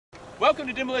Welcome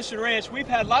to Demolition Ranch. We've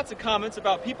had lots of comments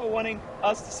about people wanting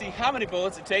us to see how many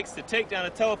bullets it takes to take down a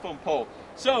telephone pole.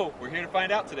 So, we're here to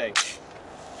find out today.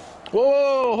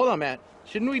 Whoa, hold on, Matt.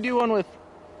 Shouldn't we do one with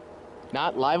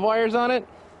not live wires on it?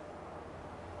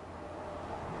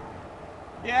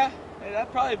 Yeah,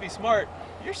 that'd probably be smart.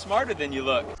 You're smarter than you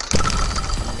look.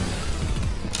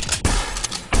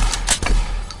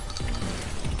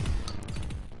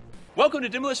 Welcome to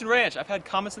Demolition Ranch. I've had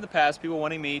comments in the past, people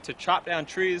wanting me to chop down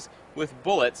trees with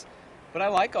bullets, but I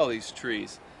like all these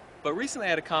trees. But recently I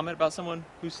had a comment about someone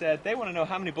who said they want to know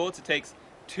how many bullets it takes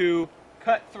to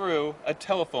cut through a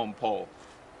telephone pole.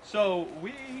 So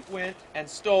we went and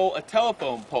stole a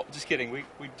telephone pole. Just kidding, we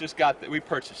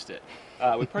purchased it.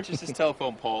 We purchased this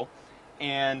telephone pole,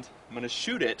 and I'm going to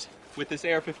shoot it with this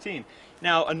AR-15.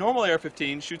 Now, a normal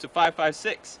AR-15 shoots a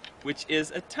 5.56, which is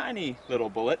a tiny little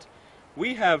bullet.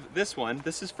 We have this one.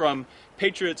 This is from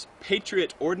Patriot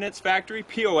Ordnance Factory,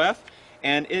 POF,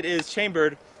 and it is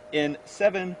chambered in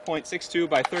 7.62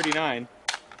 by 39,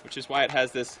 which is why it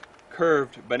has this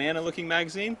curved banana-looking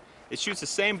magazine. It shoots the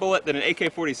same bullet that an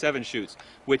AK-47 shoots,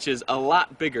 which is a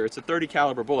lot bigger. It's a 30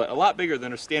 caliber bullet, a lot bigger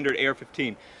than a standard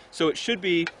AR-15. So it should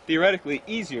be theoretically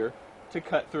easier to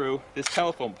cut through this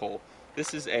telephone pole.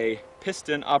 This is a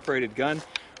piston-operated gun,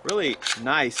 really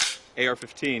nice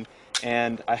AR-15.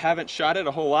 And I haven't shot it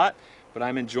a whole lot, but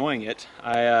I'm enjoying it.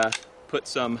 I put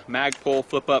some Magpul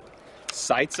flip-up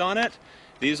sights on it.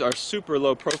 These are super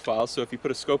low profile, so if you put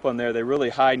a scope on there, they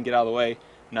really hide and get out of the way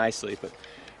nicely. But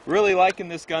really liking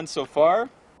this gun so far.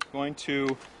 Going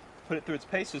to put it through its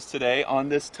paces today on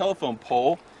this telephone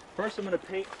pole. First, I'm going to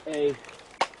paint a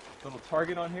little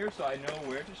target on here so I know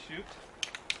where to shoot.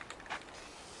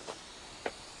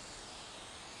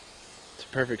 It's a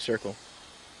perfect circle.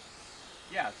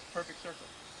 Yeah, it's a perfect circle.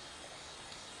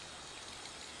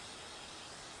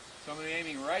 So I'm going to be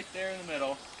aiming right there in the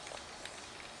middle.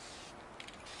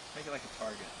 Make it like a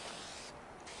target.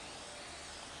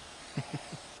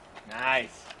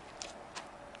 Nice.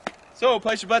 So,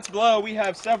 place your butts below. We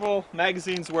have several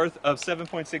magazines worth of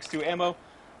 7.62 ammo.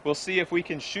 We'll see if we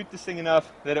can shoot this thing enough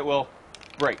that it will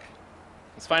break.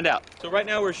 Let's find out. So right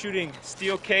now we're shooting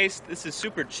steel case. This is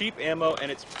super cheap ammo and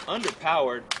it's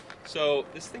underpowered. So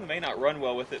this thing may not run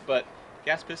well with it, but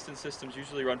gas piston systems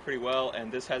usually run pretty well,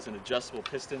 and this has an adjustable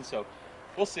piston, so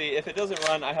we'll see. If it doesn't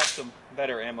run, I have some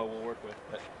better ammo we'll work with,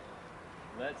 but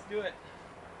let's do it.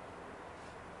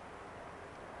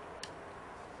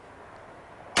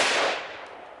 I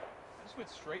just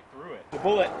went straight through it. The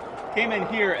bullet came in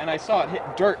here, and I saw it hit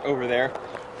dirt over there.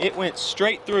 It went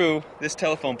straight through this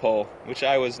telephone pole, which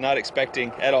I was not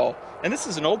expecting at all. And this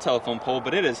is an old telephone pole,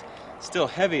 but it is still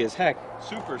heavy as heck,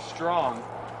 super strong,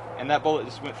 and that bullet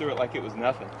just went through it like it was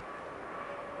nothing.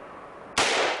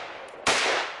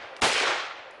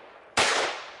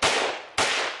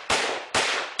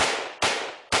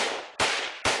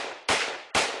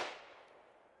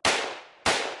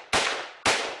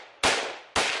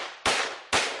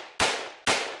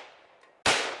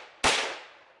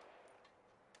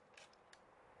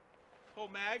 Whole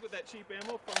mag with that cheap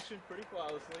ammo functioned pretty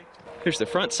flawlessly. Here's the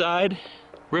front side,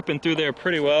 ripping through there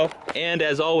pretty well. And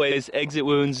as always, exit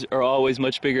wounds are always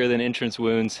much bigger than entrance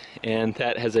wounds, and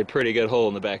that has a pretty good hole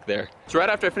in the back there. So right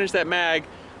after I finished that mag,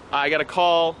 I got a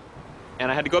call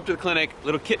and I had to go up to the clinic.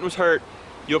 Little kitten was hurt.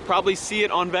 You'll probably see it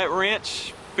on Vet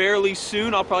Ranch fairly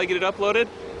soon. I'll probably get it uploaded.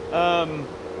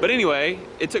 But anyway,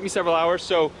 it took me several hours,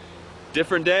 so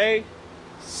different day,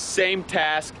 same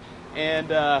task,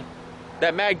 and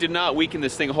that mag did not weaken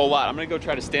this thing a whole lot. I'm gonna go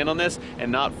try to stand on this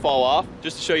and not fall off,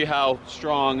 just to show you how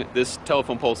strong this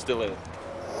telephone pole still is.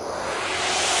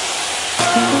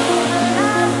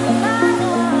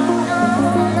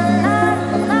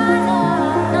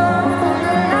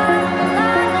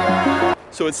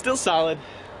 So it's still solid.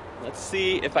 Let's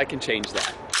see if I can change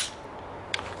that.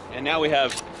 And now we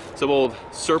have some old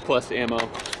surplus ammo.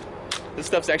 This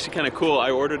stuff's actually kind of cool. I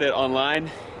ordered it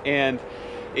online and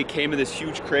it came in this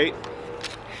huge crate.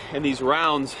 And these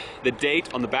rounds, the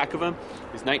date on the back of them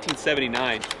is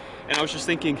 1979. And I was just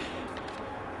thinking,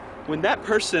 when that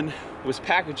person was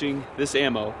packaging this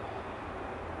ammo,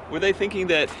 were they thinking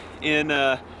that in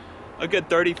a good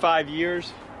 35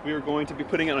 years we were going to be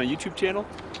putting it on a YouTube channel?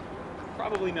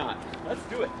 Probably not. Let's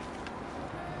do it.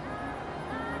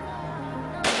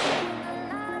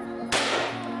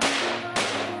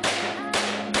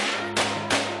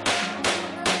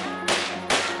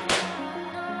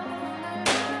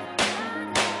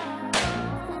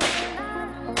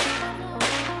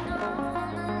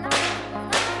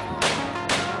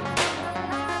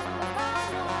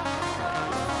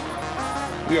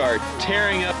 We are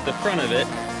tearing up the front of it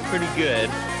pretty good.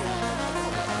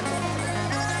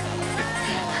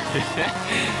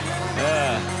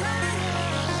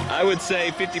 I would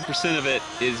say 50% of it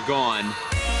is gone.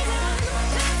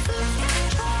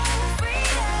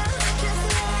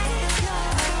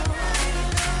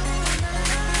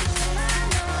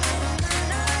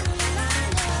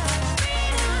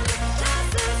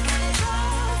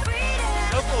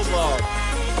 Couple log.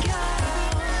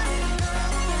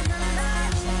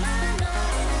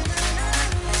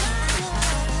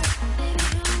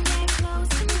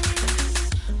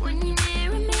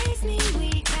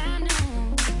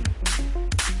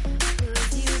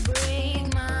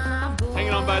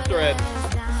 Hanging on by a thread.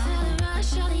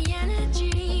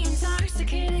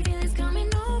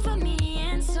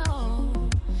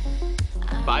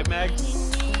 5 mag.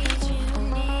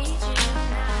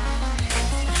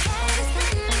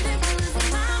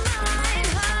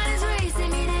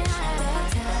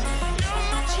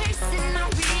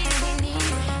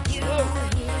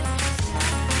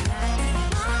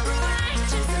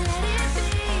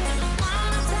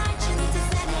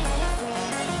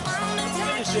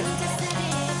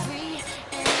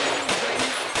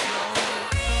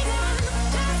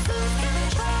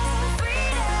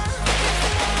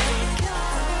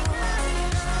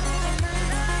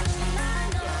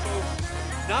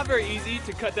 Not very easy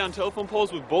to cut down telephone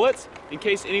poles with bullets. In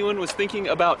case anyone was thinking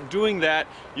about doing that,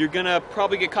 you're gonna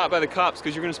probably get caught by the cops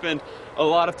because you're gonna spend a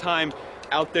lot of time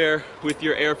out there with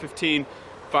your AR-15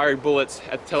 firing bullets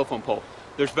at the telephone pole.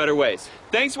 There's better ways.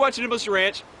 Thanks for watching Buster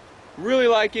Ranch. Really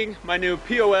liking my new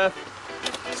POF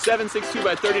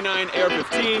 7.62x39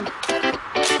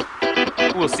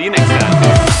 AR-15. We'll see you next time.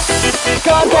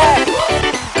 Contact!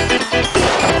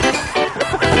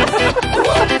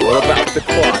 What about the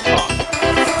quad hawk?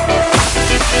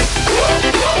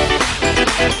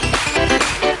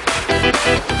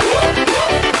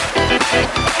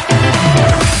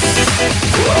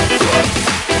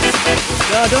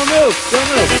 No, don't move! Don't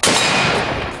move!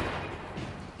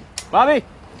 Bobby!